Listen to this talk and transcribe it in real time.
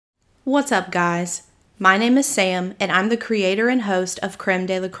What's up, guys? My name is Sam, and I'm the creator and host of Creme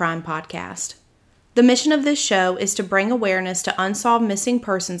de la Crime podcast. The mission of this show is to bring awareness to unsolved missing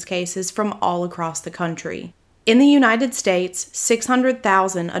persons cases from all across the country. In the United States,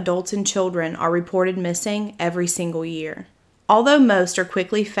 600,000 adults and children are reported missing every single year. Although most are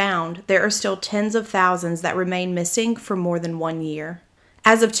quickly found, there are still tens of thousands that remain missing for more than 1 year.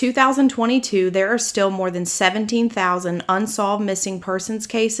 As of 2022, there are still more than 17,000 unsolved missing persons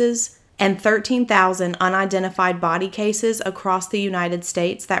cases and 13,000 unidentified body cases across the United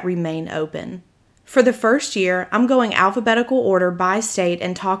States that remain open. For the first year, I'm going alphabetical order by state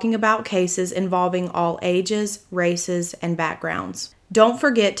and talking about cases involving all ages, races, and backgrounds. Don't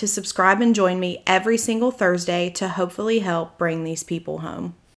forget to subscribe and join me every single Thursday to hopefully help bring these people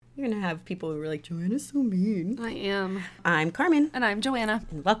home. You're going to have people who are like, Joanna's so mean. I am. I'm Carmen. And I'm Joanna.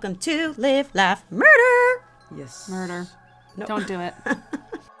 And welcome to Live, Laugh, Murder. Yes. Murder. No. Don't do it.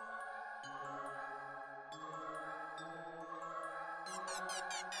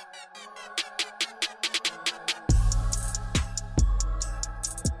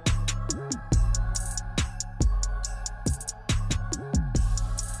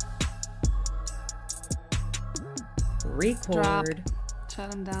 Record.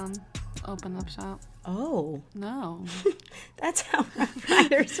 Shut him down. Open up shop. Oh. No. That's how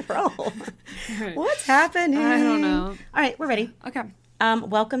writers roll. What's happening? I don't know. All right, we're ready. Okay.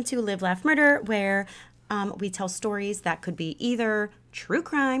 Welcome to Live, Laugh, Murder, where we tell stories that could be either true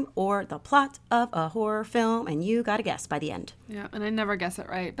crime or the plot of a horror film, and you got to guess by the end. Yeah, and I never guess it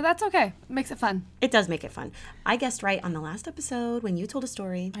right, but that's okay. It makes it fun. It does make it fun. I guessed right on the last episode when you told a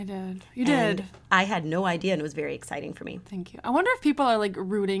story. I did. You did. I had no idea, and it was very exciting for me. Thank you. I wonder if people are like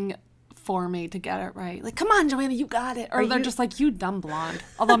rooting for me to get it right. Like, come on, Joanna, you got it. Or they're just like, you dumb blonde.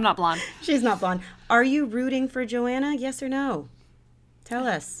 Although I'm not blonde. She's not blonde. Are you rooting for Joanna? Yes or no? Tell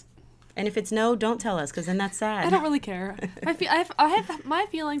us. And if it's no, don't tell us, because then that's sad. I don't really care. My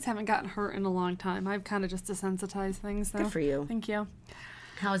feelings haven't gotten hurt in a long time. I've kind of just desensitized things. So. Good for you. Thank you.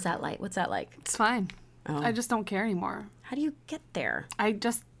 How is that like? What's that like? It's fine. Oh. I just don't care anymore. How do you get there? I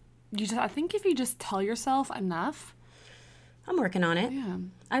think if you just tell yourself enough. I'm working on it. Yeah.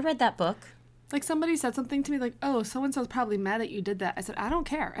 I read that book. Like somebody said something to me like, oh, so-and-so's probably mad that you did that. I said, I don't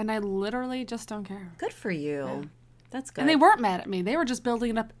care. And I literally just don't care. Good for you. Yeah. That's good. And they weren't mad at me. They were just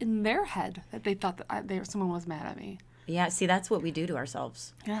building it up in their head that they thought that someone was mad at me. Yeah, see, that's what we do to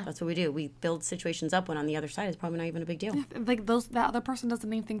ourselves. Yeah. That's what we do. We build situations up when on the other side it's probably not even a big deal. Yeah, like that other person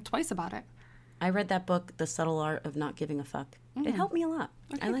doesn't even think twice about it. I read that book, The Subtle Art of Not Giving a Fuck. It helped me a lot.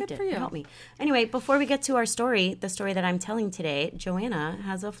 Okay, I liked good it. for you. It helped me. Anyway, before we get to our story, the story that I'm telling today, Joanna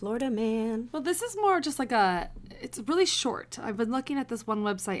has a Florida man. Well, this is more just like it's really short. I've been looking at this one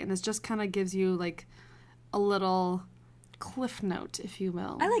website, and this just kind of gives you like a little cliff note, if you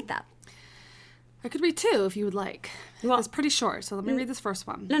will. I like that. I could read two if you would like. Well, it's pretty short, so let me read this first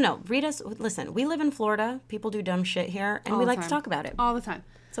one. No. Read us. Listen, we live in Florida. People do dumb shit here, and we like to talk about it. All the time.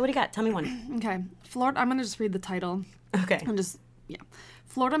 So what do you got? Tell me one. Okay. Florida. I'm going to just read the title. Okay.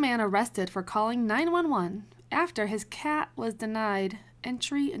 Florida man arrested for calling 911 after his cat was denied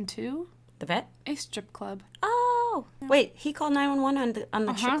entry into the vet? A strip club. Oh. Yeah. Wait, he called 911 on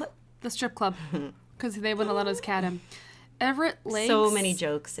the strip club? The strip club. Because they wouldn't let his cat in. Everett Lakes. So many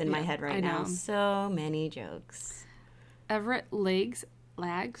jokes in my head right now. So many jokes. Everett Lags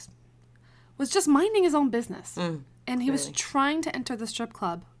was just minding his own business. And he was trying to enter the strip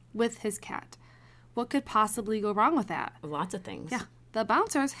club with his cat. What could possibly go wrong with that? Lots of things. Yeah. The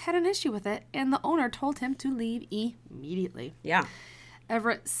bouncers had an issue with it, and the owner told him to leave immediately. Yeah.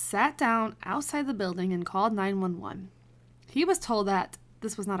 Everett sat down outside the building and called 911. He was told that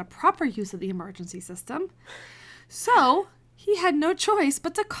this was not a proper use of the emergency system, so he had no choice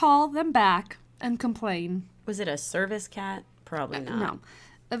but to call them back and complain. Was it a service cat? Probably not. No.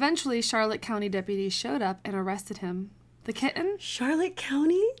 Eventually, Charlotte County deputies showed up and arrested him. The kitten? Charlotte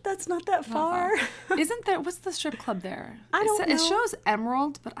County? That's not that far. Isn't there? What's the strip club there? I don't know. It shows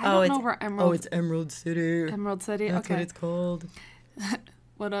Emerald, but I don't know where Emerald. Oh, it's Emerald City. Emerald City. That's what it's called.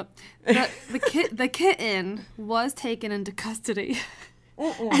 What up? The kitten was taken into custody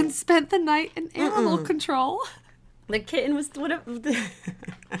and spent the night in animal control. The kitten was what?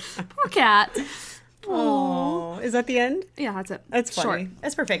 Poor cat. Oh, is that the end? Yeah, that's it. That's funny. Short.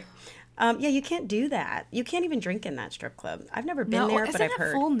 That's perfect. Yeah, you can't do that. You can't even drink in that strip club. I've never been there, but I've heard. Isn't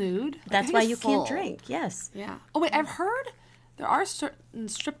it full nude? That's why you can't drink. Yes. Yeah. Oh wait, I've heard there are certain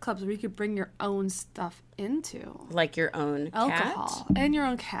strip clubs where you could bring your own stuff into, like your own alcohol cat? And your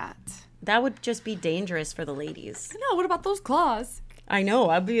own cat. That would just be dangerous for the ladies. No, what about those claws? I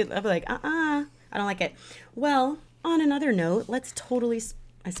know. I'd be like, I don't like it. Well, on another note, let's totally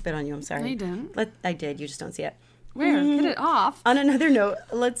I spit on you. I'm sorry. No, you didn't. I did. You just don't see it. Where? Get it off. On another note,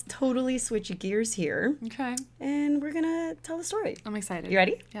 let's totally switch gears here. Okay. And we're going to tell the story. I'm excited. You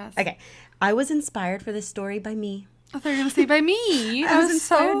ready? Yes. Okay. I was inspired for this story by me. I thought you were going to say by me. I was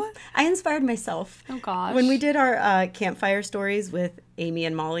inspired. I inspired myself. Oh, gosh. When we did our campfire stories with Amy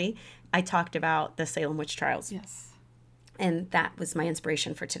and Molly, I talked about the Salem witch trials. Yes. And that was my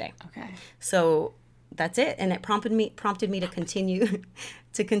inspiration for today. Okay. So that's it. And it prompted me to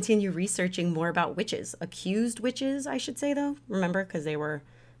continue researching more about witches. Accused witches, I should say, though. Remember? Because they were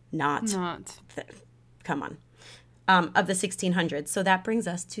not. Come on. Of the 1600s. So that brings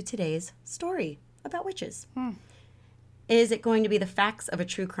us to today's story about witches. Is it going to be the facts of a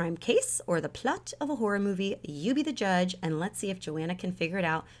true crime case or the plot of a horror movie? You be the judge, and let's see if Joanna can figure it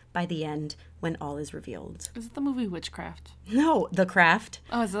out by the end when all is revealed. Is it the movie Witchcraft? No, The Craft.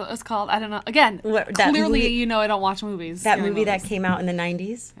 Oh, it's called, I don't know. Again, clearly you know I don't watch movies. That movie that came out in the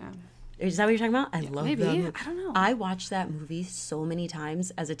 90s? Yeah. Is that what you're talking about? I love maybe. that movie. I don't know. I watched that movie so many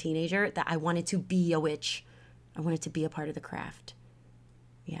times as a teenager that I wanted to be a witch. I wanted to be a part of The Craft.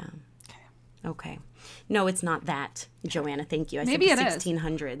 Yeah. Okay. No, it's not that, Joanna. Thank you. I Maybe said the it is.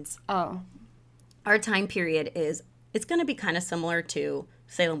 1600s. Oh. Our time period it's going to be kind of similar to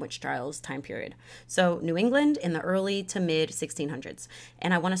Salem witch trials time period. So New England in the early to mid 1600s.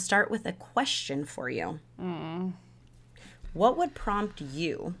 And I want to start with a question for you. What would prompt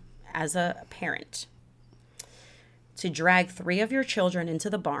you as a parent to drag 3 of your children into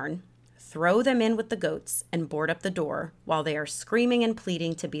the barn, throw them in with the goats, and board up the door while they are screaming and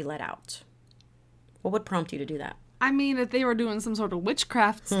pleading to be let out? What would prompt you to do that? I mean, if they were doing some sort of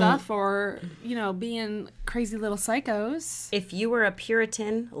witchcraft stuff or, being crazy little psychos. If you were a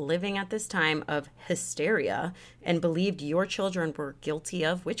Puritan living at this time of hysteria and believed your children were guilty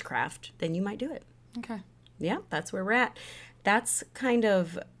of witchcraft, then you might do it. Okay. Yeah, that's where we're at. That's kind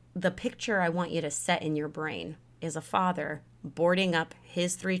of the picture I want you to set in your brain, is a father boarding up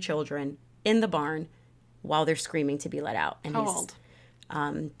his 3 children in the barn while they're screaming to be let out. And How old?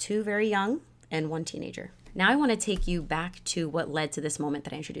 2 very young and 1 teenager. Now I want to take you back to what led to this moment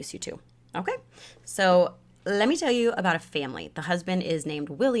that I introduced you to. Okay? So let me tell you about a family. The husband is named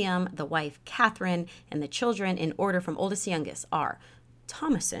William, the wife Catherine, and the children, in order from oldest to youngest, are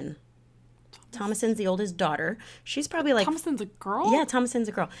Thomasin. Thomasin's the oldest daughter. She's probably like... Thomasin's a girl? Yeah, Thomasin's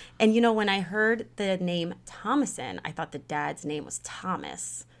a girl. And when I heard the name Thomasin, I thought the dad's name was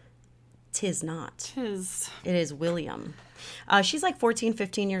Thomas. 'Tis not. It is William. She's like 14,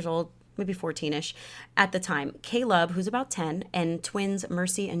 15 years old, maybe 14-ish at the time. Caleb, who's about 10, and twins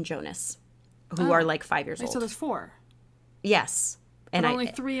Mercy and Jonas, who are like 5 years old. So there's 4. Yes. And only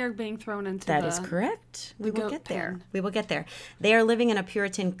 3 are being thrown into That is correct. We will goat get there. pen. We will get there. They are living in a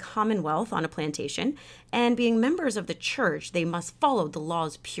Puritan commonwealth on a plantation, and being members of the church, they must follow the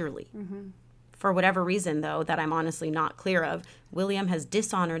laws purely. For whatever reason, though, that I'm honestly not clear of, William has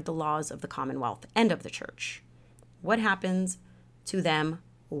dishonored the laws of the commonwealth and of the church. What happens to them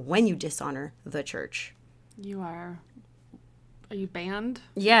when you dishonor the church? Are you banned?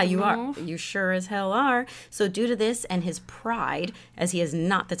 Yeah, you are. You sure as hell are. So due to this and his pride, as he is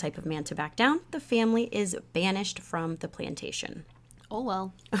not the type of man to back down, the family is banished from the plantation. Oh,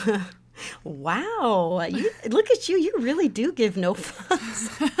 well. Wow. Look at you. You really do give no fucks.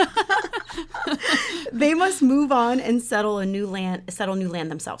 They must move on and settle new land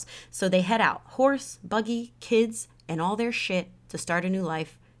themselves. So they head out. Horse, buggy, kids, and all their shit to start a new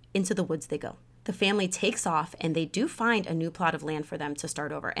life. Into the woods they go. The family takes off, and they do find a new plot of land for them to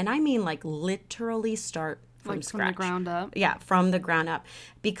start over. And I mean, like, literally start from scratch. From the ground up? Yeah, from the ground up.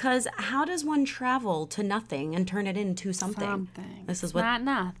 Because how does one travel to nothing and turn it into something? This is what... Not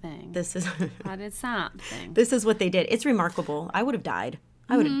nothing. This is... But it's something. This is what they did. It's remarkable. I would have died.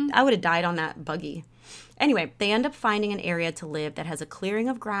 I would have died on that buggy. Anyway, they end up finding an area to live that has a clearing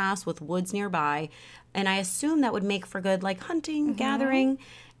of grass with woods nearby. And I assume that would make for good, like, hunting, gathering,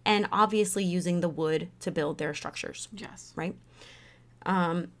 and obviously using the wood to build their structures. Yes. Right?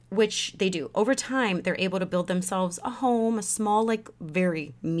 Which they do. Over time, they're able to build themselves a home, a small, like,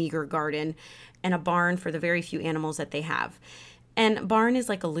 very meager garden, and a barn for the very few animals that they have. And barn is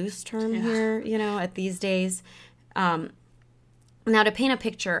like a loose term here, at these days. Now, to paint a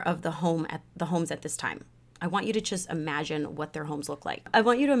picture of the homes at this time, I want you to just imagine what their homes look like. I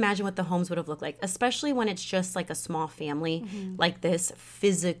want you to imagine what the homes would have looked like, especially when it's just like a small family like this,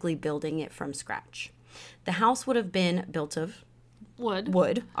 physically building it from scratch. The house would have been built of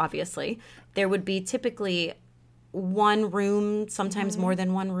wood, obviously. There would be typically one room, sometimes more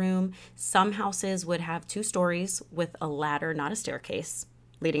than one room. Some houses would have 2 stories with a ladder, not a staircase.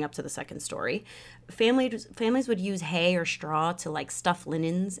 leading up to the second story. Families would use hay or straw to like stuff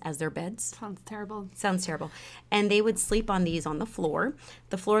linens as their beds. Sounds terrible. Sounds terrible. And they would sleep on these on the floor.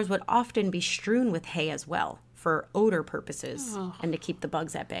 The floors would often be strewn with hay as well for odor purposes and to keep the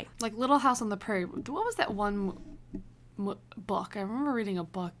bugs at bay. Like Little House on the Prairie. What was that one book? I remember reading a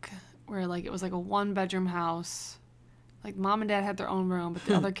book where like it was like a 1-bedroom house. Like mom and dad had their own room, but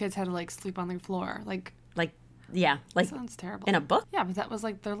the other kids had to like sleep on the floor. Like sounds terrible. in a book. Yeah, but that was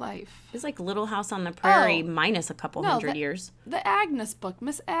like their life. It's like Little House on the Prairie minus a couple hundred years. The Agnes book,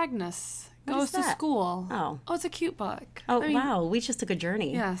 Miss Agnes goes to school. Oh, it's a cute book. Oh, wow. We just took a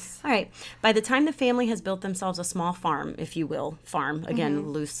journey. Yes. All right. By the time the family has built themselves a small farm, if you will, again,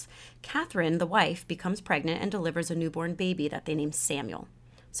 loose, Catherine, the wife, becomes pregnant and delivers a newborn baby that they name Samuel.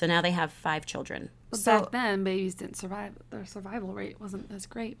 So now they have 5 children. But back then, babies didn't survive. Their survival rate wasn't as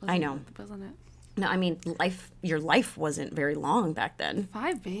great. I know. Wasn't it? No, I mean, your life wasn't very long back then.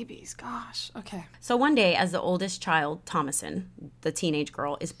 5 babies, gosh. Okay. So one day, as the oldest child, Thomasin, the teenage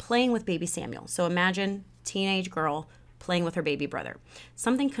girl, is playing with baby Samuel. So imagine teenage girl playing with her baby brother.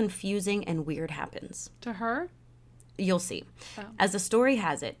 Something confusing and weird happens. To her? You'll see. Oh. As the story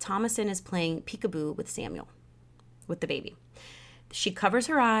has it, Thomasin is playing peekaboo with Samuel, with the baby. She covers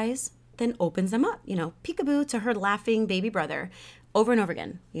her eyes, then opens them up, peekaboo to her laughing baby brother over and over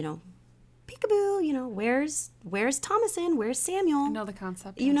again, peekaboo, where's Thomasin? Where's Samuel? I know the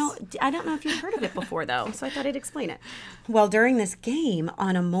concept. I don't know if you've heard of it before, though, so I thought I'd explain it. Well, during this game,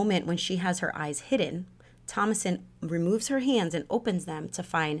 on a moment when she has her eyes hidden, Thomasin removes her hands and opens them to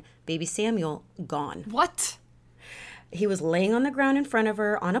find baby Samuel gone. What? He was laying on the ground in front of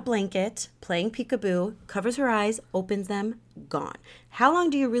her on a blanket, playing peekaboo, covers her eyes, opens them, gone. How long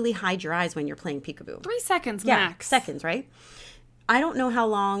do you really hide your eyes when you're playing peekaboo? 3 seconds max. Seconds, right? I don't know how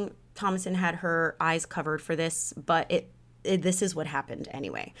long Thomasin had her eyes covered for this, but this is what happened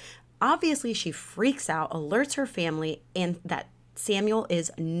anyway. Obviously, she freaks out, alerts her family, and that Samuel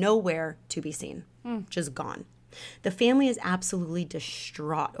is nowhere to be seen, just gone. The family is absolutely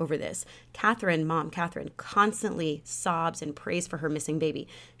distraught over this. Mom Catherine, constantly sobs and prays for her missing baby.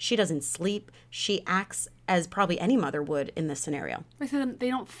 She doesn't sleep. She acts as probably any mother would in this scenario. So they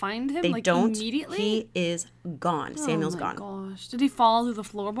don't find him immediately? He is gone. Samuel's gone. Oh my gosh. Did he fall through the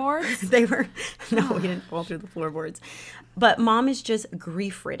floorboards? No, he didn't fall through the floorboards. But mom is just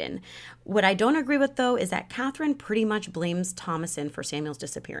grief-ridden. What I don't agree with, though, is that Catherine pretty much blames Thomasin for Samuel's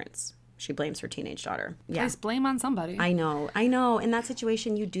disappearance. She blames her teenage daughter. Yeah. Place blame on somebody. I know. In that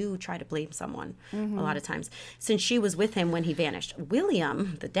situation, you do try to blame someone a lot of times. Since she was with him when he vanished.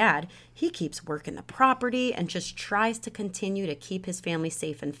 William, the dad, he keeps working the property and just tries to continue to keep his family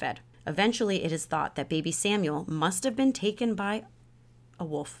safe and fed. Eventually, it is thought that baby Samuel must have been taken by a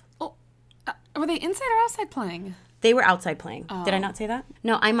wolf. Oh, were they inside or outside playing? They were outside playing. Oh. Did I not say that?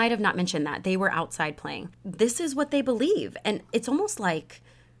 No, I might have not mentioned that. They were outside playing. This is what they believe. And it's almost like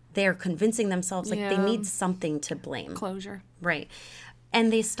they're convincing themselves they need something to blame. Closure. Right.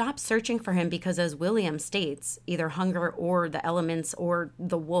 And they stop searching for him because, as William states, either hunger or the elements or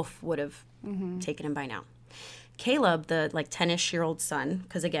the wolf would have taken him by now. Caleb, the 10-ish-year-old son,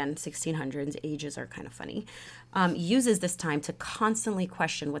 because again, 1600s, ages are kind of funny, uses this time to constantly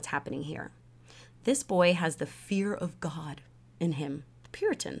question what's happening here. This boy has the fear of God in him. The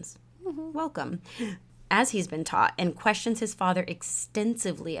Puritans. Welcome. As he's been taught, and questions his father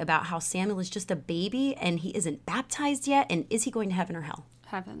extensively about how Samuel is just a baby and he isn't baptized yet, and is he going to heaven or hell?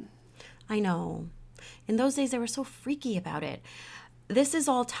 Heaven. I know. In those days, they were so freaky about it. This is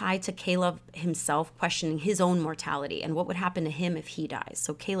all tied to Caleb himself questioning his own mortality and what would happen to him if he dies.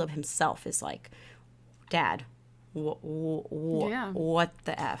 So Caleb himself is like, Dad, what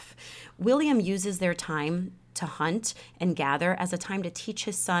the F? William uses their time to hunt and gather as a time to teach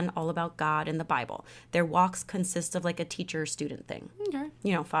his son all about God and the Bible. Their walks consist of a teacher-student thing.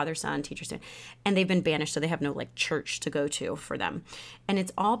 Okay. Father, son, teacher, student. And they've been banished, so they have no church to go to for them. And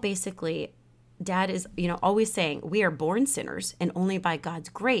it's all basically, Dad is, always saying, we are born sinners and only by God's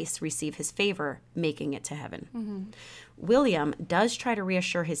grace receive his favor, making it to heaven. William does try to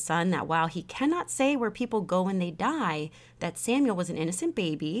reassure his son that while he cannot say where people go when they die, that Samuel was an innocent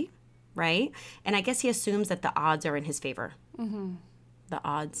baby, right? And I guess he assumes that the odds are in his favor. The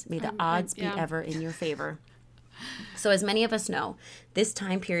odds. May the odds be ever in your favor. So as many of us know, this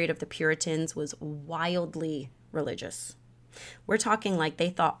time period of the Puritans was wildly religious. We're talking they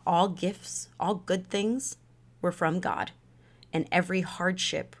thought all gifts, all good things were from God, and every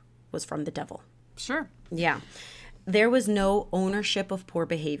hardship was from the devil. Sure. Yeah. There was no ownership of poor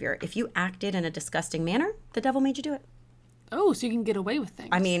behavior. If you acted in a disgusting manner, the devil made you do it. Oh, so you can get away with things.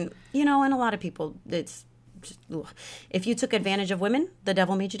 I mean, and a lot of people, it's If you took advantage of women, the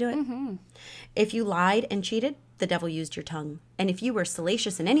devil made you do it. If you lied and cheated, the devil used your tongue. And if you were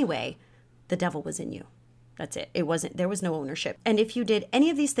salacious in any way, the devil was in you. That's it. There was no ownership. And if you did any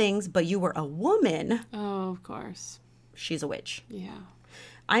of these things, but you were a woman, Oh, of course. she's a witch. Yeah.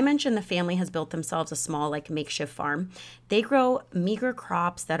 I mentioned the family has built themselves a small, makeshift farm. They grow meager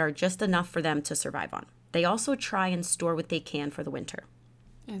crops that are just enough for them to survive on. They also try and store what they can for the winter.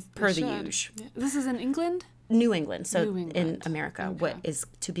 As they Per the should. usual. Yeah. This is in England? New England, so New England. in America, Okay. what is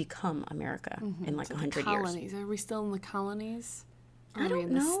to become America in 100 years. Colonies. Are we still in the colonies? Or I are we don't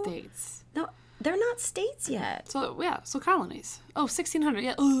in know. the States? No, they're not states yet. So, yeah, so colonies. Oh, 1600.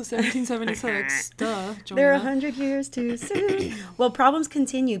 Yeah. Oh, 1776. Duh. They're Joanna. 100 years too soon. Well, problems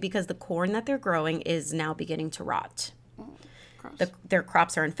continue because the corn that they're growing is now beginning to rot. Gross. Their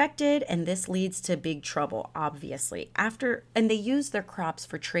crops are infected, and this leads to big trouble, obviously. And they use their crops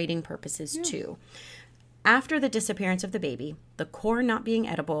for trading purposes too. After the disappearance of the baby, the corn not being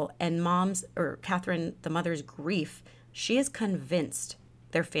edible, and Catherine, the mother's grief, she is convinced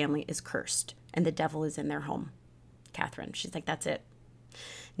their family is cursed and the devil is in their home. Catherine, she's like, that's it.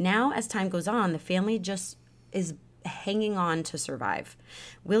 Now, as time goes on, the family just is hanging on to survive.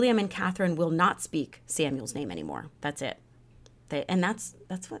 William and Catherine will not speak Samuel's name anymore. That's it. That's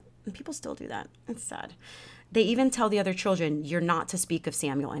what people still do that. It's sad. They even tell the other children, you're not to speak of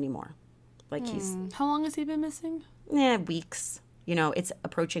Samuel anymore. He's How long has he been missing? weeks. It's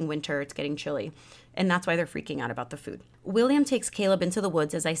approaching winter. It's getting chilly. And that's why they're freaking out about the food. William takes Caleb into the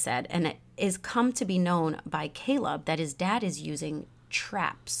woods, as I said, and it is come to be known by Caleb that his dad is using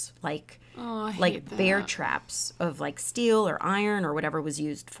traps, Oh, I hate like that. bear traps of steel or iron or whatever was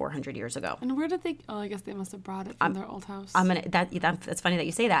used 400 years ago. And where did they? Oh, I guess they must have brought it from their old house. That's funny that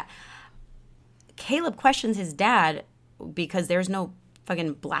you say that. Caleb questions his dad because there's no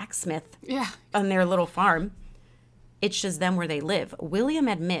fucking blacksmith yeah. on their little farm. It's just them where they live. William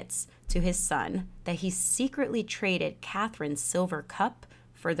admits to his son that he secretly traded Catherine's silver cup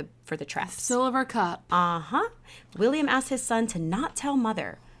for the traps. Silver cup. William asks his son to not tell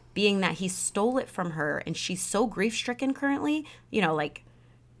mother, being that he stole it from her and she's so grief-stricken currently,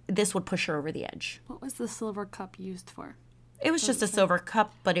 this would push her over the edge. What was the silver cup used for? It was just a silver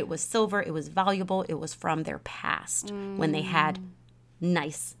cup, but it was silver. It was valuable. It was from their past when they had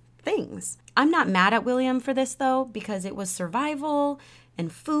nice things. I'm not mad at William for this, though, because it was survival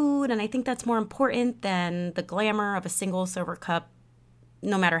and food, and I think that's more important than the glamour of a single silver cup,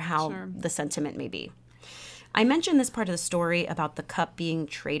 no matter how the sentiment may be. I mentioned this part of the story about the cup being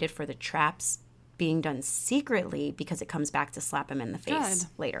traded for the traps being done secretly because it comes back to slap him in the face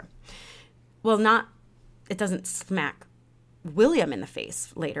later. Well, it doesn't smack William in the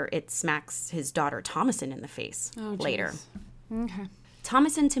face later. It smacks his daughter Thomasin in the face later. Okay.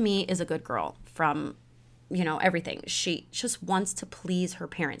 Thomasin, to me, is a good girl from, everything. She just wants to please her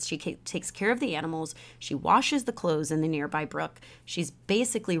parents. She takes care of the animals. She washes the clothes in the nearby brook. She's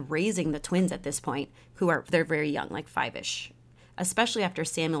basically raising the twins at this point, they're very young, 5-ish, especially after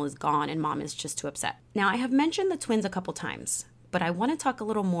Samuel is gone and mom is just too upset. Now, I have mentioned the twins a couple times, but I want to talk a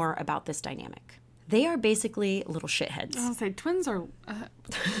little more about this dynamic. They are basically little shitheads. I'll say twins are...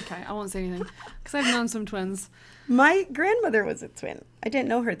 okay, I won't say anything. Because I've known some twins. My grandmother was a twin. I didn't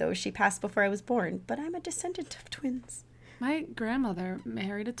know her, though. She passed before I was born, but I'm a descendant of twins. My grandmother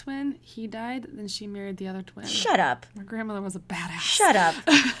married a twin. He died, then she married the other twin. Shut up. My grandmother was a badass. Shut up.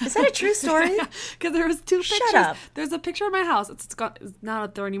 Is that a true story? Because there was two Shut pictures. up. There's a picture of my house. It's not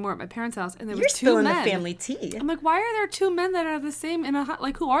up there anymore at my parents' house. And there You're was two spilling men. the family tea. I'm like, why are there two men that are the same in a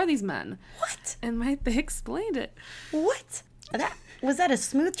who are these men? What? And they explained it. What? Was that a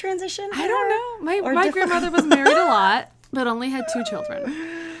smooth transition? I don't know. Or My different- grandmother was married a lot, but only had 2 children.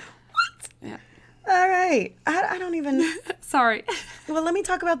 What? Yeah. All right. I don't even... Sorry. Well, let me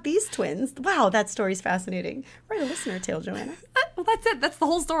talk about these twins. Wow, that story's fascinating. Write a listener tale, Joanna. Well, that's it. That's the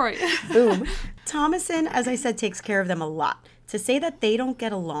whole story. Boom. Thomasin, as I said, takes care of them a lot. To say that they don't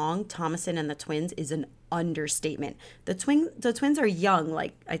get along, Thomasin and the twins, is an understatement. The twins are young,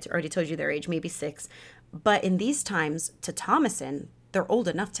 I already told you their age, maybe 6. But in these times, to Thomasin, they're old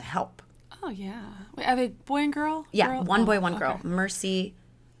enough to help. Oh, yeah. Wait, are they boy and girl? Yeah, Girl? one boy, one okay. girl.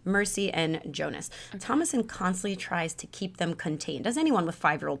 Mercy and Jonas. Okay. Thomasin constantly tries to keep them contained, as anyone with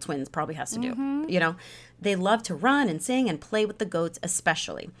 5-year-old twins probably has to do. They love to run and sing and play with the goats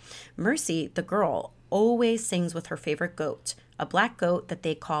especially. Mercy, the girl, always sings with her favorite goat, a black goat that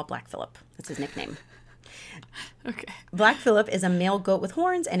they call Black Phillip. That's his nickname. Okay. Black Phillip is a male goat with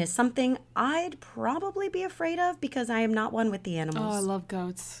horns and is something I'd probably be afraid of because I am not one with the Oh, animals. I love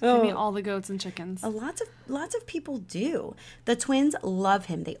goats. Oh. Give me all the goats and chickens. Lots of people do. The twins love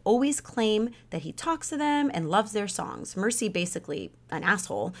him. They always claim that he talks to them and loves their songs. Mercy, basically an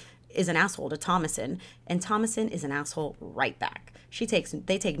asshole, is an asshole to Thomasin, and Thomasin is an asshole right back.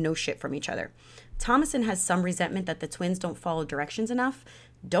 They take no shit from each other. Thomasin has some resentment that the twins don't follow directions enough,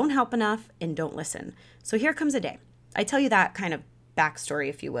 don't help enough, and don't listen. So here comes a day. I tell you that kind of backstory,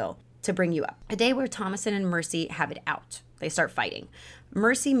 if you will, to bring you up. A day where Thomasin and Mercy have it out. They start fighting.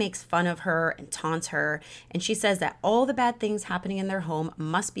 Mercy makes fun of her and taunts her, and she says that all the bad things happening in their home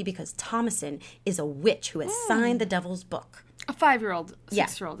must be because Thomasin is a witch who has signed the devil's book. A 5-year-old, Yeah.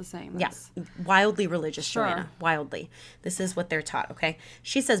 6-year-old is saying Yeah, this. wildly religious, Sure. Joanna. Wildly. This is what they're taught, okay?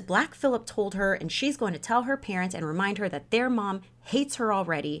 She says Black Phillip told her, and she's going to tell her parents and remind her that their mom hates her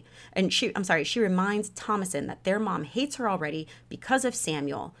already. And she reminds Thomasin that their mom hates her already because of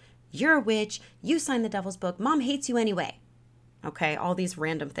Samuel. You're a witch. You signed the devil's book. Mom hates you anyway. Okay, all these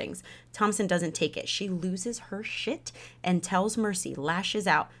random things. Thomasin doesn't take it. She loses her shit and tells Mercy, lashes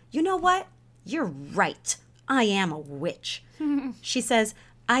out, you know what? You're right. I am a witch. She says,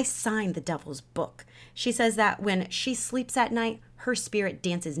 I signed the devil's book. She says that when she sleeps at night, her spirit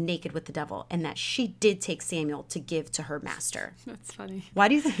dances naked with the devil, and that she did take Samuel to give to her master. That's funny. Why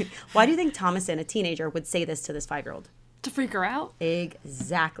do you think Thomasin, a teenager, would say this to this 5-year-old? To freak her out?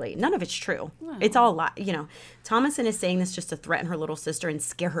 Exactly. None of it's true. It's all a lie. Thomasin is saying this just to threaten her little sister and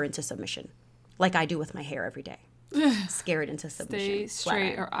scare her into submission, like I do with my hair every day. Scare it into submission. Stay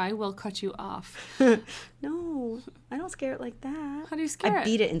straight or I will cut you off. No, I don't scare it like that. How do you scare I it?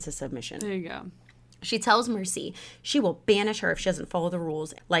 beat it into submission. There you go. She tells Mercy she will banish her if she doesn't follow the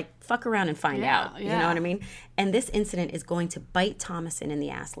rules. Like, fuck around and find out. You know yeah. what I mean? And this incident is going to bite Thomasin in the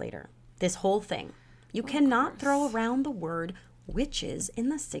ass later. This whole thing. You cannot throw around the word witches in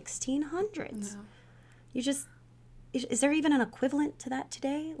the 1600s. No. Is there even an equivalent to that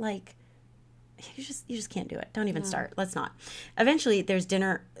today? Like, you just can't do it. Don't even start. Let's not. Eventually, there's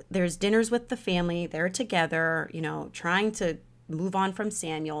dinners with the family. They're together, trying to move on from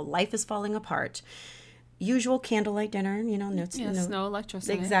Samuel. Life is falling apart. Usual candlelight dinner, Yes, no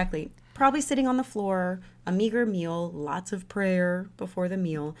electricity. Exactly. Probably sitting on the floor, a meager meal, lots of prayer before the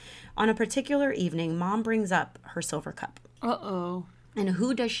meal. On a particular evening, Mom brings up her silver cup. Uh-oh. And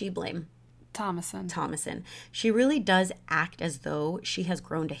who does she blame? Thomasin. She really does act as though she has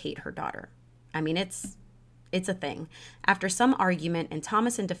grown to hate her daughter. I mean, it's a thing. After some argument and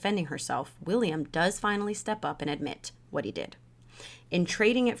Thomasin defending herself, William does finally step up and admit what he did. In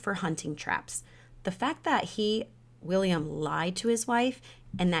trading it for hunting traps, the fact that William lied to his wife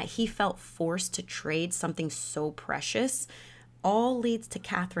and that he felt forced to trade something so precious all leads to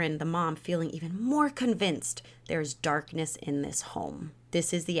Catherine, the mom, feeling even more convinced there's darkness in this home.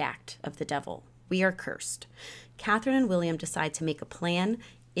 This is the act of the devil. We are cursed. Catherine and William decide to make a plan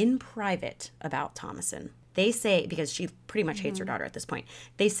in private about Thomasin. They say, because she pretty much hates her daughter at this point,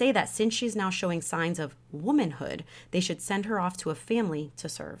 they say that since she's now showing signs of womanhood, they should send her off to a family to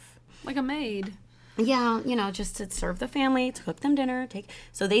serve. Like a maid. Yeah, just to serve the family, to cook them dinner.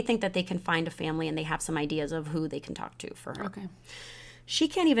 So they think that they can find a family and they have some ideas of who they can talk to for her. Okay.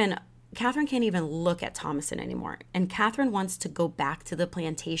 Catherine can't even look at Thomasin anymore. And Catherine wants to go back to the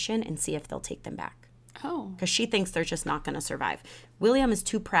plantation and see if they'll take them back. Oh. Because she thinks they're just not going to survive. William is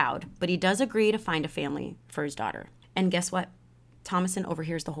too proud, but he does agree to find a family for his daughter. And guess what? Thomasin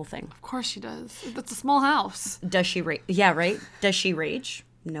overhears the whole thing. Of course she does. That's a small house. Does she rage? Yeah, right? Does she rage?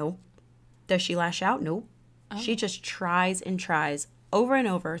 No. Does she lash out? Nope. Oh. She just tries and tries over and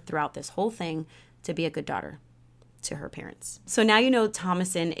over throughout this whole thing to be a good daughter to her parents. So now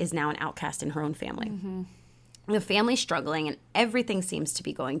Thomasin is now an outcast in her own family. Mm-hmm. The family's struggling and everything seems to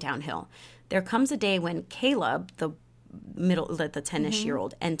be going downhill. There comes a day when Caleb, the 10-ish year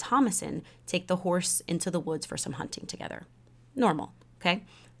old, and Thomasin take the horse into the woods for some hunting together. Normal, okay?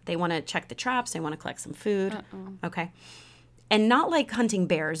 They want to check the traps. They want to collect some food, okay? And not like hunting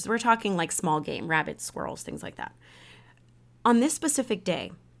bears. We're talking like small game, rabbits, squirrels, things like that. On this specific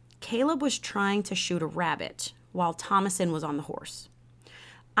day, Caleb was trying to shoot a rabbit while Thomasin was on the horse.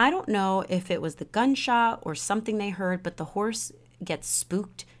 I don't know if it was the gunshot or something they heard, but the horse gets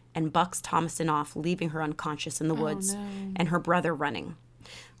spooked and bucks Thomasin off, leaving her unconscious in the woods and her brother running.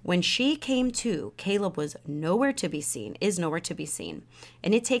 When she came to, Caleb was nowhere to be seen,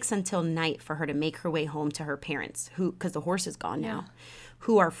 And it takes until night for her to make her way home to her parents, because the horse is gone now,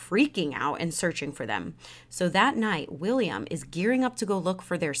 who are freaking out and searching for them. So that night, William is gearing up to go look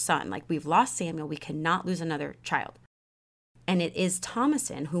for their son. Like, we've lost Samuel, we cannot lose another child. And it is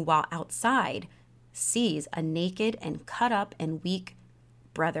Thomasin who, while outside, sees a naked and cut up and weak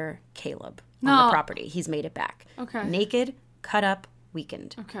brother Caleb on No. the property. He's made it back. Okay. Naked, cut up,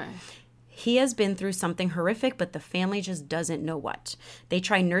 weakened. Okay. He has been through something horrific, but the family just doesn't know what. They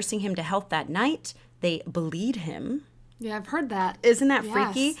try nursing him to health that night. They bleed him. Yeah, I've heard that. Isn't that Yes,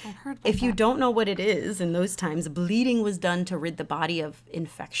 freaky? I've heard about If you that. don't know what it is, in those times, bleeding was done to rid the body of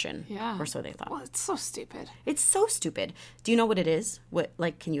infection. Yeah. Or so they thought. Well, it's so stupid. It's so stupid. Do you know what it is?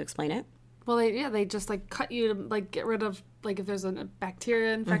 Can you explain it? Well, they just like cut you to like get rid of like if there's a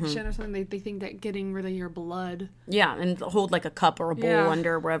bacteria infection or something. They think that getting rid of your blood. Yeah, and hold like a cup or a bowl Yeah.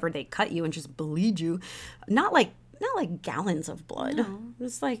 under wherever they cut you and just bleed you. Not like gallons of blood.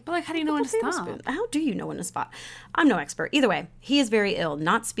 It's like, But like, how do you know when to stop? tablespoon. How do you know when to stop? I'm no expert. Either way, he is very ill,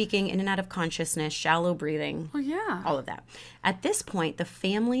 not speaking, in and out of consciousness, shallow breathing. Well, yeah. All of that. At this point, the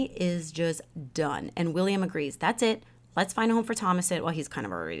family is just done. And William agrees. That's it. Let's find a home for Thomason. Well, he's kind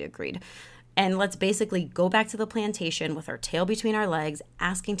of already agreed. And let's basically go back to the plantation with our tail between our legs,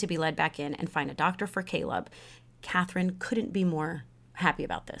 asking to be led back in and find a doctor for Caleb. Catherine couldn't be more happy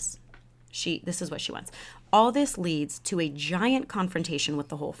about this. This is what she wants. All this leads to a giant confrontation with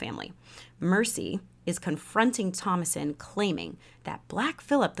the whole family. Mercy is confronting Thomason, claiming that Black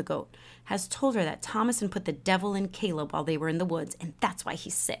Phillip the goat has told her that Thomason put the devil in Caleb while they were in the woods, and that's why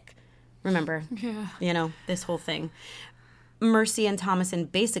he's sick. Remember? Yeah. This whole thing. Mercy and Thomason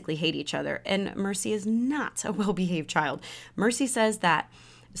basically hate each other, and Mercy is not a well-behaved child. Mercy says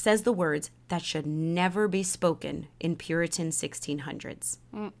the words that should never be spoken in Puritan 1600s.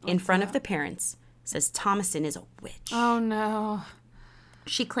 In front of the parents, says Thomason is a witch. Oh no.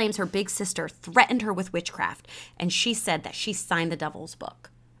 She claims her big sister threatened her with witchcraft, and she said that she signed the devil's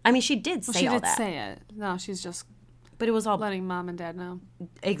book. I mean, she did say She all did that, say it. No, she's just but it was all letting mom and dad know.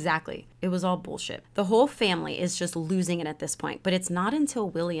 exactly. It was all bullshit. The whole family is just losing it at this point. But it's not until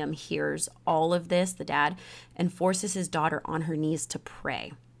William hears all of this, the dad, and forces his daughter on her knees to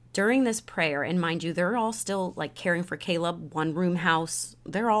pray. During this prayer, and mind you, they're all still like caring for Caleb, one room house.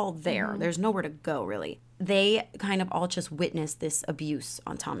 They're all there. There's nowhere to go, really. They kind of all just witness this abuse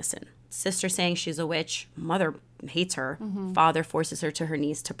on Thomason. Sister saying she's a witch. Mother hates her. Father forces her to her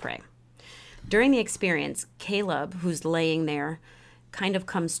knees to pray. During the experience, Caleb, who's laying there, kind of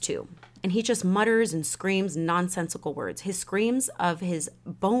comes to, and he just mutters and screams nonsensical words. He screams of his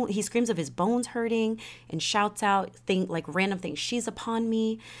bones hurting and shouts out random things. She's upon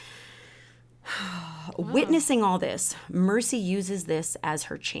me. Witnessing all this, Mercy uses this as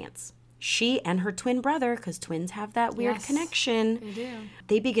her chance. She and her twin brother, because twins have that weird Yes, connection, they do.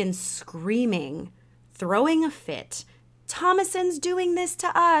 they begin screaming, throwing a fit. Thomason's doing this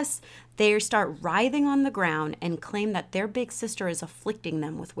to us. They start writhing on the ground and claim that their big sister is afflicting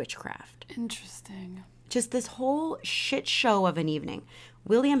them with witchcraft. Interesting. Just this whole shit show of an evening.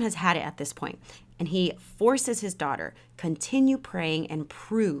 William has had it at this point, and he forces his daughter, continue praying and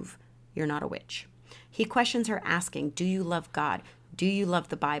prove you're not a witch. He questions her asking, do you love God? Do you love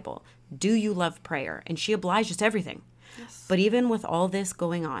the Bible? Do you love prayer? And she obliges to everything. Yes. But even with all this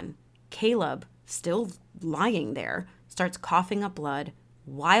going on, Caleb, still lying there, starts coughing up blood,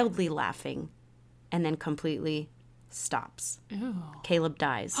 wildly laughing, and then completely stops. Ew. Caleb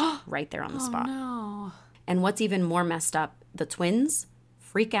dies right there on the spot. No. And what's even more messed up, the twins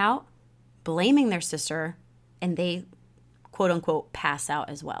freak out, blaming their sister, and they, quote unquote, pass out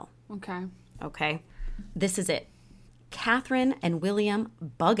as well. Okay. Okay? This is it. Catherine and William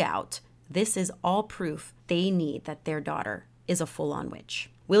bug out. This is all proof they need that their daughter is a full-on witch.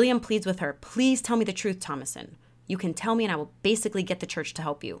 William pleads with her, please tell me the truth, Thomason. You can tell me and I will basically get the church to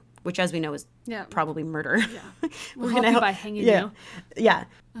help you, which as we know is Yeah. probably murder. Yeah. We're We'll gonna help you by hanging yeah. you. Yeah.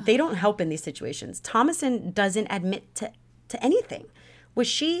 They don't help in these situations. Thomason doesn't admit to anything. What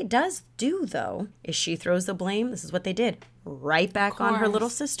she does do, though, is she throws the blame. This is what they did. Right back on her little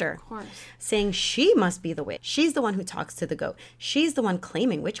course. sister. Of course. Saying she must be the witch. She's the one who talks to the goat. She's the one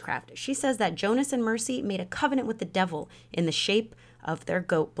claiming witchcraft. She says that Jonas and Mercy made a covenant with the devil in the shape of their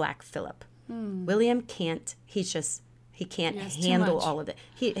goat, Black Phillip. William can't. He can't Yeah, it's too handle much. all of it.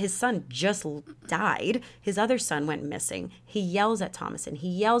 His son just died. His other son went missing. He yells at Thomason. He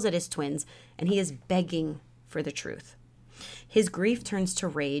yells at his twins, and he is begging for the truth. His grief turns to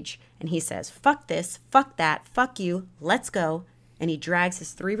rage, and he says, fuck this, fuck that, fuck you, let's go. And he drags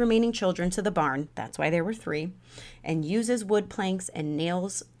his 3 remaining children to the barn, that's why there were 3, and uses wood planks and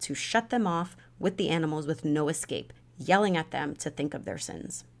nails to shut them off with the animals with no escape, yelling at them to think of their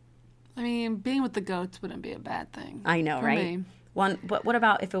sins. I mean, being with the goats wouldn't be a bad thing. I know, for right? me. What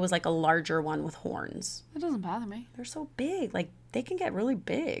about if it was like a larger one with horns? It doesn't bother me. They're so big. Like, they can get really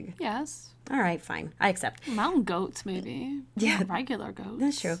big. Yes. All right, fine. I accept. Mountain goats, maybe. Yeah. Not regular goats.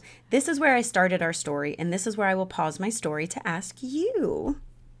 That's true. This is where I started our story, and this is where I will pause my story to ask you.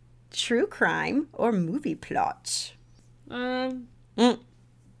 True crime or movie plot? Movie.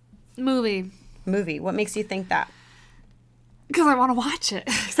 Movie. What makes you think that? Because I want to watch it.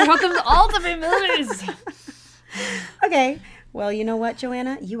 Because I want them all to be movies. Okay. Well, you know what,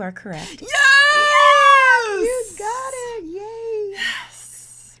 Joanna? You are correct. Yes! You got it. Yay.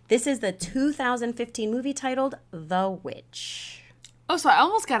 Yes. This is the 2015 movie titled The Witch. Oh, so I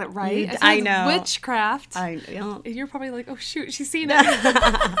almost got it right. I know. Witchcraft. I know. You're probably like, oh, shoot, she's seen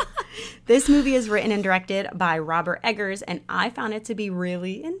it. This movie is written and directed by Robert Eggers, and I found it to be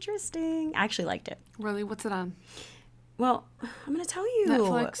really interesting. I actually liked it. Really? What's it on? Well, I'm going to tell you.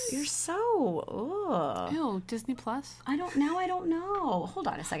 Netflix? You're so... Ugh. Ew, Disney Plus? I don't know. Hold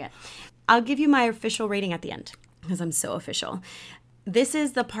on a second. I'll give you my official rating at the end because I'm so official. This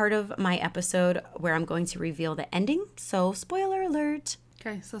is the part of my episode where I'm going to reveal the ending. So, spoiler alert.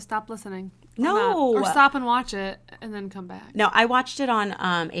 Okay, so stop listening. No. Or stop and watch it and then come back. No, I watched it on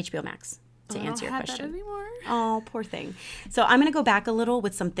HBO Max to answer your I don't have question. that anymore. Oh, poor thing. So I'm going to go back a little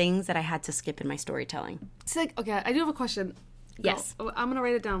with some things that I had to skip in my storytelling. It's like, okay, I do have a question. Go. Yes. I'm going to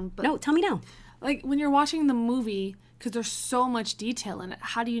write it down. But No, tell me now. like when you're watching the movie, because there's so much detail in it,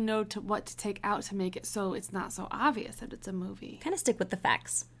 how do you know what to take out to make it so it's not so obvious that it's a movie? Kind of stick with the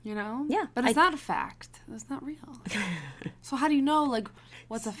facts. You know? Yeah, But it's not a fact. It's not real. So how do you know, like,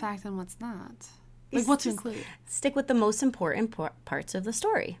 what's a fact and what's not? Like, what to include? Stick with the most important parts of the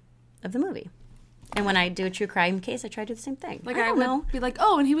story of the movie. And when I do a true crime case, I try to do the same thing. Like, I I don't would know. be like,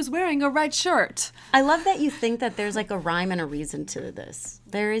 oh, and he was wearing a red shirt. I love that you think that there's like a rhyme and a reason to this.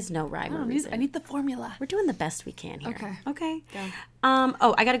 There is no rhyme or reason. I need the formula. We're doing the best we can here. Okay. Okay. Go.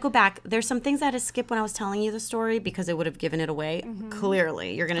 I got to go back. There's some things I had to skip when I was telling you the story because it would have given it away.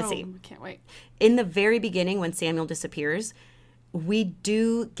 Clearly, you're going to see. Can't wait. In the very beginning, when Samuel disappears, we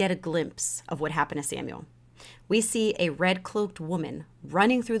do get a glimpse of what happened to Samuel. We see a red-cloaked woman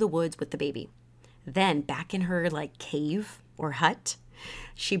running through the woods with the baby. Then, back in her, like, cave or hut,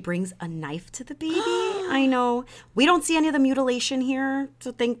 she brings a knife to the baby. I know. We don't see any of the mutilation here,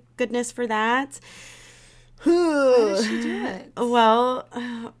 so thank goodness for that. How did she do it? Well,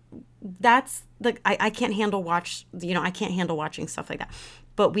 that's the I can't handle I can't handle watching stuff like that.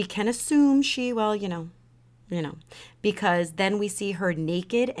 But we can assume she, because then we see her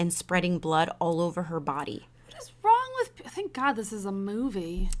naked and spreading blood all over her body. What is wrong with? Thank God this is a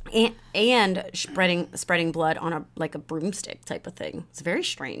movie. And spreading blood on a broomstick type of thing. It's very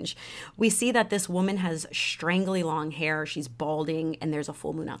strange. We see that this woman has strangly long hair. She's balding, and there's a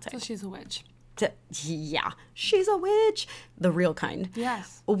full moon outside. So she's a witch. Yeah, she's a witch, the real kind.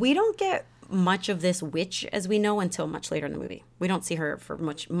 Yes. We don't get much of this witch as we know until much later in the movie. We don't see her for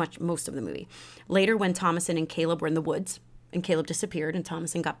most of the movie. Later, when Thomasin and Caleb were in the woods, and Caleb disappeared, and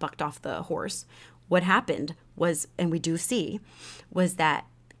Thomasin got bucked off the horse. What happened was, and we do see, was that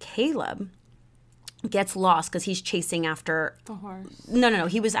Caleb gets lost because he's chasing after... The horse. No.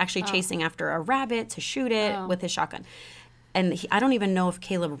 He was actually chasing after a rabbit to shoot it with his shotgun. And I don't even know if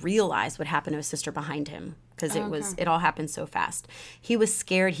Caleb realized what happened to his sister behind him because it all happened so fast. He was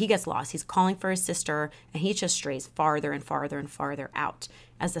scared. He gets lost. He's calling for his sister, and he just strays farther and farther and farther out.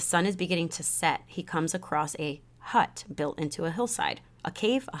 As the sun is beginning to set, he comes across a hut built into a hillside. A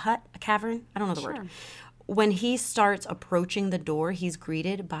cave, a hut, a cavern, I don't know the word. When he starts approaching the door, he's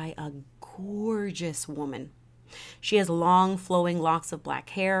greeted by a gorgeous woman. She has long flowing locks of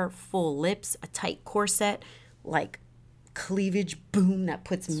black hair, full lips, a tight corset, like cleavage boom that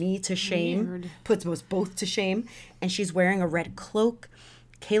puts me to shame. Weird. Puts us both to shame. And she's wearing a red cloak.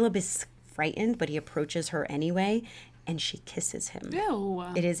 Caleb is frightened, but he approaches her anyway. And she kisses him. Ew.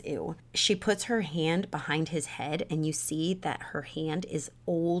 It is ew. She puts her hand behind his head, and you see that her hand is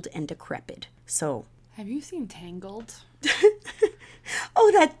old and decrepit. So. Have you seen Tangled?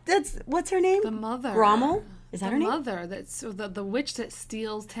 Oh, that's what's her name? The mother. Grommel? Is that her name? The mother. That's the witch that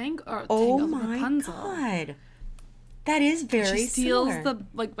steals Tangled. Oh my Rapunzel. God. That is very She steals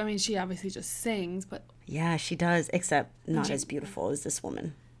similar. she obviously just sings, but. Yeah, she does, except not as beautiful as this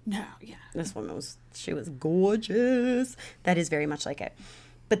woman. No, yeah. This woman was gorgeous. That is very much like it.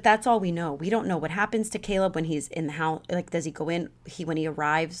 But that's all we know. We don't know what happens to Caleb when he's in the house. Like, does he go in? When he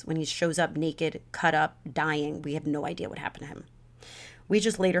arrives, when he shows up naked, cut up, dying, we have no idea what happened to him. We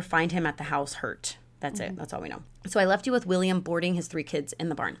just later find him at the house hurt. That's it. That's all we know. So I left you with William boarding his 3 kids in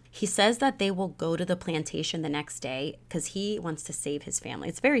the barn. He says that they will go to the plantation the next day because he wants to save his family.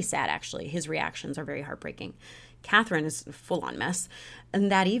 It's very sad, actually. His reactions are very heartbreaking. Catherine is a full-on mess.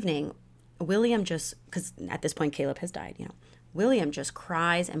 And that evening, William just, because at this point Caleb has died, William just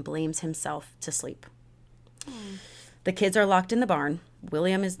cries and blames himself to sleep. The kids are locked in the barn.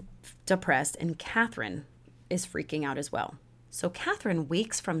 William is depressed, and Catherine is freaking out as well. So Catherine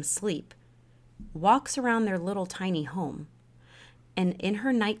wakes from sleep, walks around their little tiny home, and in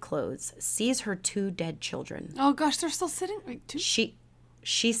her night clothes sees her 2 dead children. Oh gosh, they're still sitting. Wait, two?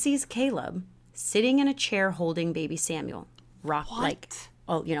 She sees Caleb sitting in a chair holding baby Samuel, like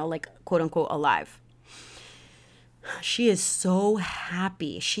quote unquote alive. She is so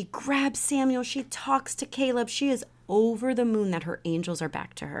happy. She grabs Samuel. She talks to Caleb. She is over the moon that her angels are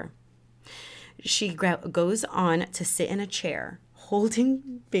back to her. She goes on to sit in a chair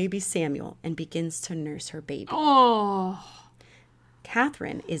holding baby Samuel and begins to nurse her baby. Oh.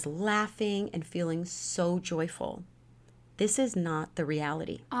 Catherine is laughing and feeling so joyful. This is not the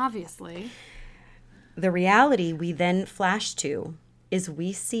reality. Obviously. The reality we then flash to is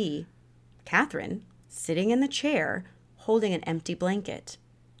we see Catherine sitting in the chair holding an empty blanket,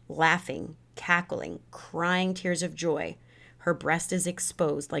 laughing, cackling, crying tears of joy. Her breast is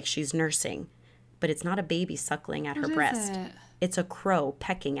exposed like she's nursing, but it's not a baby suckling at her breast. It's a crow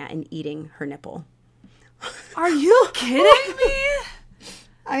pecking at and eating her nipple. Are you kidding me?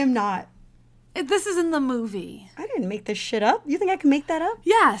 I am not. This is in the movie. I didn't make this shit up. You think I can make that up?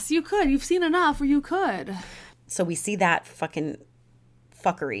 Yes, you could. You've seen enough where you could. So we see that fucking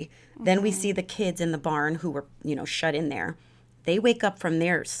fuckery. Then we see the kids in the barn who were, shut in there. They wake up from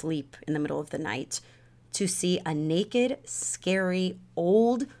their sleep in the middle of the night to see a naked, scary,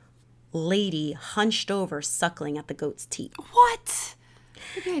 old lady hunched over suckling at the goat's teat. What?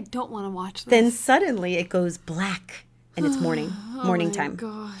 Maybe I don't want to watch this. Then suddenly it goes black and it's morning time.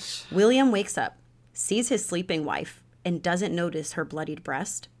 Gosh. William wakes up, sees his sleeping wife, and doesn't notice her bloodied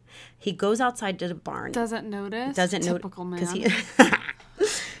breast. He goes outside to the barn. Doesn't notice? Typical man.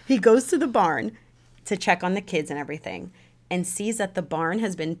 He goes to the barn to check on the kids and everything and sees that the barn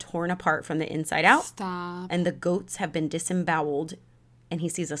has been torn apart from the inside out. Stop. And the goats have been disemboweled, and he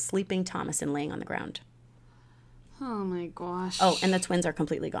sees a sleeping Thomason laying on the ground. Oh my gosh. Oh, and the twins are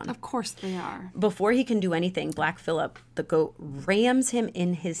completely gone. Of course they are. Before he can do anything, Black Phillip, the goat, rams him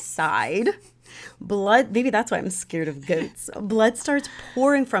in his side. Blood, maybe that's why I'm scared of goats. Blood starts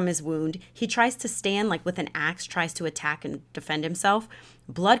pouring from his wound. He tries to stand like with an axe, tries to attack and defend himself.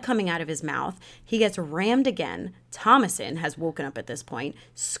 Blood coming out of his mouth. He gets rammed again. Thomason has woken up at this point,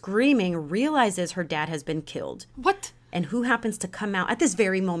 screaming, realizes her dad has been killed. What? And who happens to come out at this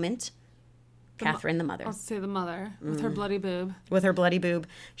very moment? Catherine, the mother. I'll say the mother with her bloody boob. With her bloody boob.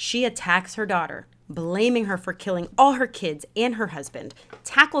 She attacks her daughter, blaming her for killing all her kids and her husband,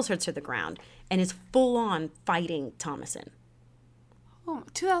 tackles her to the ground, and is full on fighting Thomason. Oh,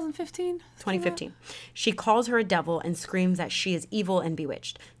 2015? 2015. She calls her a devil and screams that she is evil and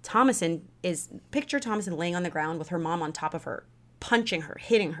bewitched. Picture Thomason laying on the ground with her mom on top of her, punching her,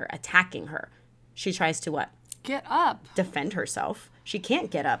 hitting her, attacking her. She tries to what? Get up. Defend herself. She can't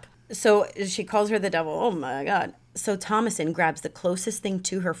get up. So she calls her the devil. Oh my God. So Thomason grabs the closest thing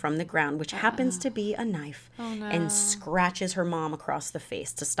to her from the ground, which happens to be a knife, and scratches her mom across the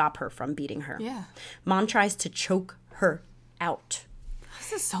face to stop her from beating her. Yeah. Mom tries to choke her out.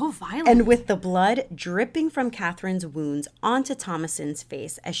 This is so violent. And with the blood dripping from Catherine's wounds onto Thomason's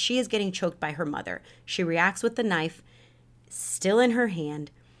face as she is getting choked by her mother, she reacts with the knife still in her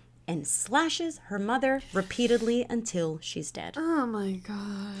hand and slashes her mother repeatedly until she's dead. Oh my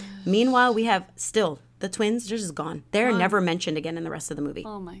God. Meanwhile, we have still the twins. They're just gone. They're never mentioned again in the rest of the movie.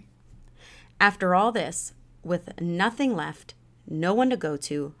 Oh my. After all this, with nothing left, no one to go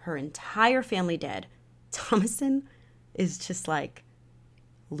to, her entire family dead, Thomason is just like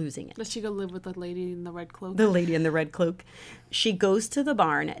losing it. Does she go live with the lady in the red cloak? The lady in the red cloak. She goes to the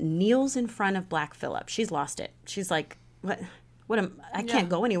barn, kneels in front of Black Phillip. She's lost it. She's like, I can't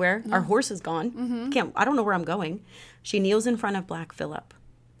go anywhere. No. Our horse is gone. Mm-hmm. I don't know where I'm going. She kneels in front of Black Phillip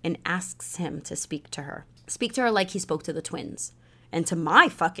and asks him to speak to her. Speak to her like he spoke to the twins. And to my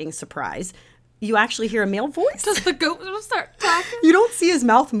fucking surprise, you actually hear a male voice. Does the goat start talking? You don't see his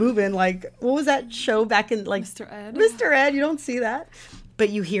mouth moving like, what was that show back in like Mr. Ed? Mr. Ed, you don't see that. But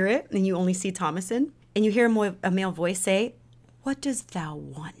you hear it and you only see Thomason. And you hear a male voice say, "What does thou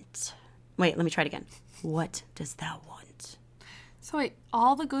want?" Wait, let me try it again. What does thou want? So wait,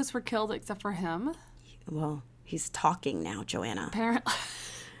 all the ghosts were killed except for him? Well, he's talking now, Joanna. Apparently.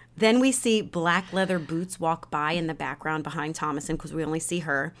 Then we see black leather boots walk by in the background behind Thomason because we only see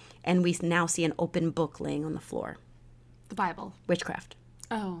her. And we now see an open book laying on the floor. The Bible. Witchcraft.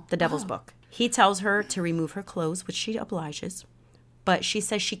 Oh. The devil's book. He tells her to remove her clothes, which she obliges. But she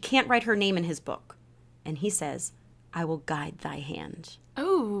says she can't write her name in his book. and he says, "I will guide thy hand."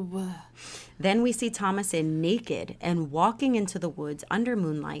 Oh. Then we see Thomasin naked and walking into the woods under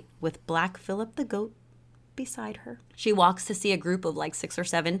moonlight with Black Phillip the goat beside her. She walks to see a group of like 6 or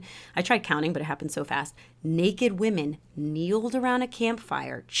 7, I tried counting, but it happened so fast, naked women kneeled around a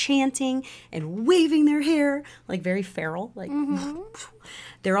campfire, chanting and waving their hair, like very feral. Like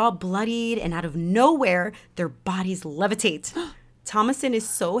they're all bloodied, and out of nowhere, their bodies levitate. Thomasin is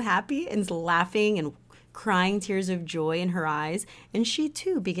so happy and is laughing and crying tears of joy in her eyes, and she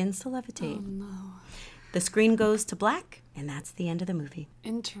too begins to levitate. Oh, no. The screen goes to black, and that's the end of the movie.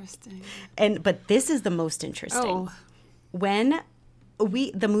 Interesting. But this is the most interesting. Oh. When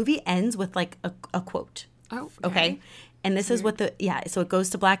the movie ends with like a quote. Oh, Okay. And this is what so it goes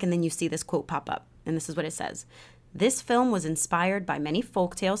to black, and then you see this quote pop up, and this is what it says. This film was inspired by many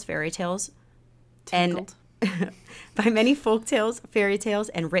folktales, fairy tales, Tinkled. by many folktales, fairy tales,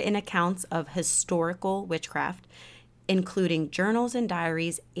 and written accounts of historical witchcraft, including journals and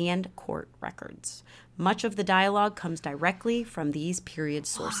diaries and court records. Much of the dialogue comes directly from these period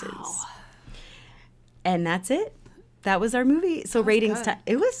sources. Wow. And that's it. That was our movie. So ratings good. time.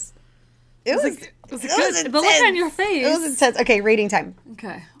 It was good. The look on your face. It was intense. Okay, rating time.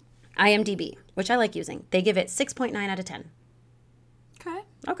 Okay. IMDb, which I like using. They give it 6.9 out of 10. Okay.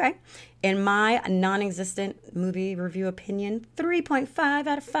 Okay. In my non-existent movie review opinion, 3.5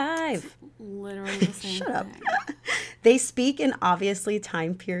 out of 5. Literally the same Shut up. thing. They speak in obviously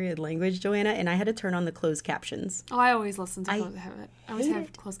time period language, Joanna, and I had to turn on the closed captions. Oh, I always listen to I closed I always hate have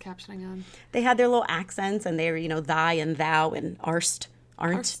it. closed captioning on. They had their little accents, and they were, thy and thou and arst,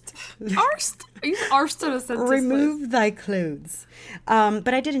 aren't. Arst. Are you arst in a sentence? Remove thy clothes.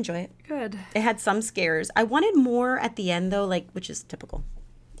 But I did enjoy it. Please? Good. It had some scares. I wanted more at the end, though, which is typical.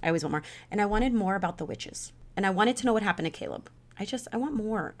 I always want more. And I wanted more about the witches. And I wanted to know what happened to Caleb. I want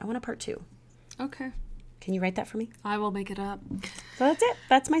more. I want a part 2. Okay. Can you write that for me? I will make it up. So that's it.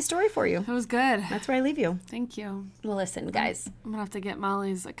 That's my story for you. It was good. That's where I leave you. Thank you. Well, listen, guys. I'm gonna have to get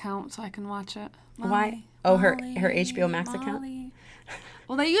Molly's account so I can watch it. Molly, Why? Oh, her Molly, HBO Max account? Molly.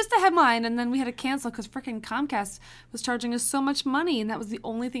 Well, they used to have mine, and then we had to cancel because freaking Comcast was charging us so much money, and that was the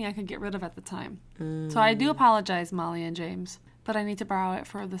only thing I could get rid of at the time. So I do apologize, Molly and James, but I need to borrow it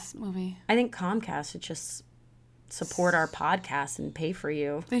for this movie. I think Comcast should just support our podcast and pay for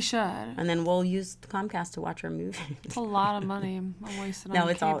you. They should. And then we'll use Comcast to watch our movies. It's a lot of money I'm wasting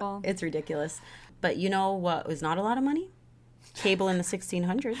on cable. It's ridiculous. But you know what was not a lot of money? Cable in the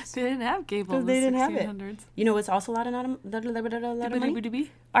 1600s. They didn't have cable in They the didn't have it. 1600s. You know what's also a lot of money?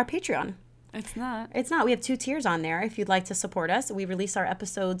 Our Patreon. It's not. It's not. We have 2 tiers on there. If you'd like to support us, we release our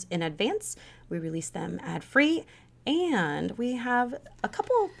episodes in advance. We release them ad-free. And we have a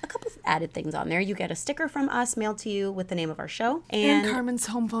couple added things on there. You get a sticker from us mailed to you with the name of our show. And Carmen's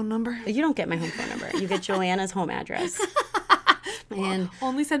home phone number. You don't get my home phone number. You get Joanna's home address. And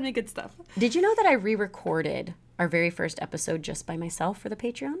only send me good stuff. did you know that I re-recorded our very first episode just by myself for the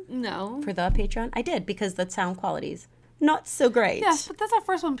Patreon? No. For the Patreon? I did, because the sound quality's not so great. Yes, but that's our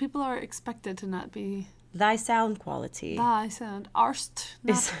first one. People are expected to not be. Thy sound quality. I sound arst.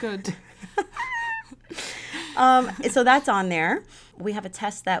 Not good. So that's on there. We have a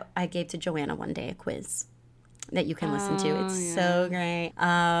test that I gave to Joanna one day, a quiz that you can listen to. It's so great.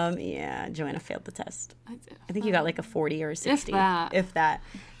 Joanna failed the test. I think you got like a 40 or a 60. If that.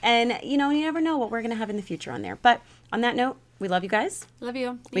 And, you never know what we're going to have in the future on there. But on that note, we love you guys. Love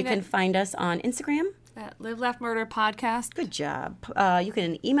you. We can find us on Instagram. At Live, Laugh, Murder Podcast. Good job. You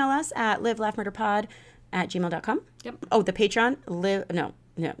can email us at livelaughmurderpod@gmail.com. Yep. Oh, the Patreon.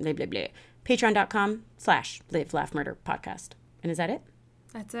 Patreon.com/live-laugh-murder-podcast. And is that it?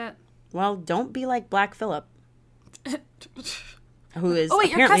 That's it. Well, don't be like Black Phillip, who is your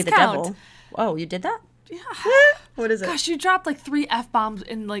apparently cuss the count. devil. Oh, you did that? Yeah. What is it? Gosh, you dropped like 3 F-bombs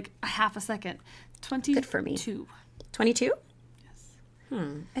in like a half a second. 22. Good for me. 22? Yes.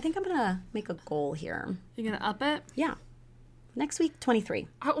 I think I'm going to make a goal here. You're going to up it? Yeah. Next week, 23.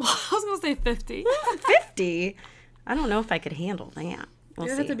 I was going to say 50. 50? I don't know if I could handle that. We'll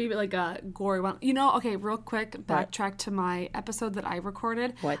You're see. going to have to be like a gory one. Okay, real quick, backtrack to my episode that I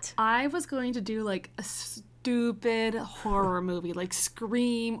recorded. What? I was going to do like a stupid horror movie, like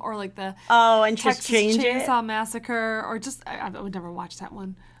Scream or like the and Texas just change Chainsaw it? Massacre, or just, I would never watch that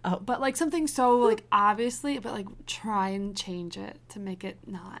one. Oh. But like something so like obviously, but like try and change it to make it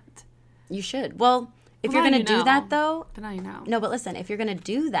not. You should. Well, if Well, you're now going you to do know. that, though. But now you know. No, but listen, if you're going to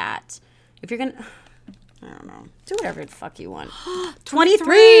do that, if you're going to. I don't know. Do whatever the fuck you want.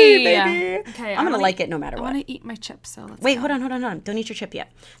 23, baby. Okay, I'm going to like it no matter I what. want to eat my chips, so let's Wait, go. hold on. Don't eat your chip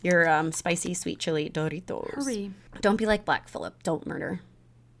yet. Your spicy sweet chili Doritos. Hurry. Don't be like Black Phillip. Don't murder.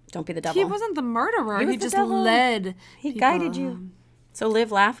 Don't be the devil. He wasn't the murderer. He was He the just devil. led. He people. guided you. So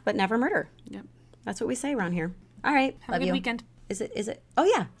live, laugh, but never murder. Yep. That's what we say around here. All right. Have Love a good you. weekend. Is it? Oh,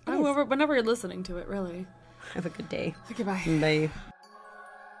 yeah. It is. Whenever you're listening to it, really. Have a good day. Okay, bye. Bye.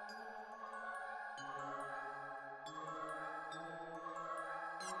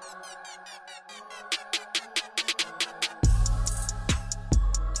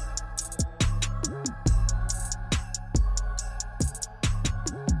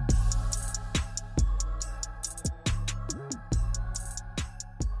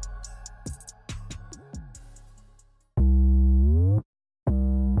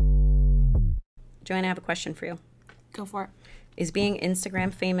 Joanna, I have a question for you. Go for it. Is being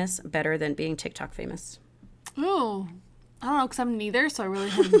Instagram famous better than being TikTok famous? Oh, I don't know, because I'm neither, so I really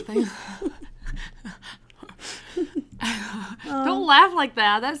have nothing. Don't laugh like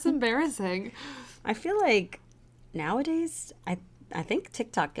that. That's embarrassing. I feel like nowadays, I think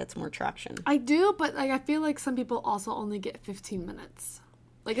TikTok gets more traction. I do, but like I feel like some people also only get 15 minutes.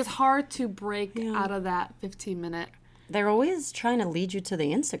 Like it's hard to break out of that 15-minute. They're always trying to lead you to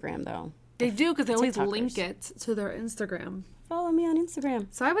the Instagram, though. They do because they always TikTokers. link it to their Instagram. Follow me on Instagram.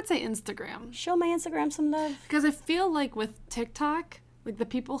 So I would say Instagram. Show my Instagram some love. Because I feel like with TikTok, like the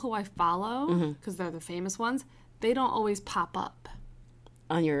people who I follow, because they're the famous ones, they don't always pop up.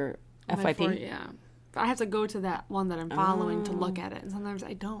 On your Like FYP? yeah. I have to go to that one that I'm following to look at it. And sometimes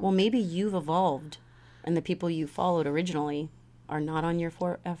I don't. Well, maybe you've evolved, and the people you followed originally are not on your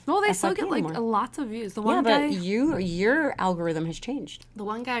No, they FYP still get like anymore. lots of views. The Yeah, one but guy, your algorithm has changed. the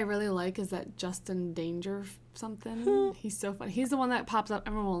one guy I really like is that Justin Danger something. He's so funny. He's the one that pops up.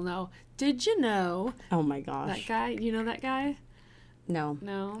 Everyone will know. Did you know Oh my that gosh. guy? You know that guy? No.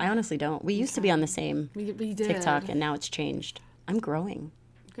 No. I honestly don't. We used to be on the same We did. TikTok, and now it's changed. I'm growing.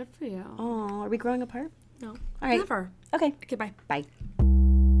 Good for you. Oh, are we growing apart? No. All right. Never. Okay. Okay, bye. Bye.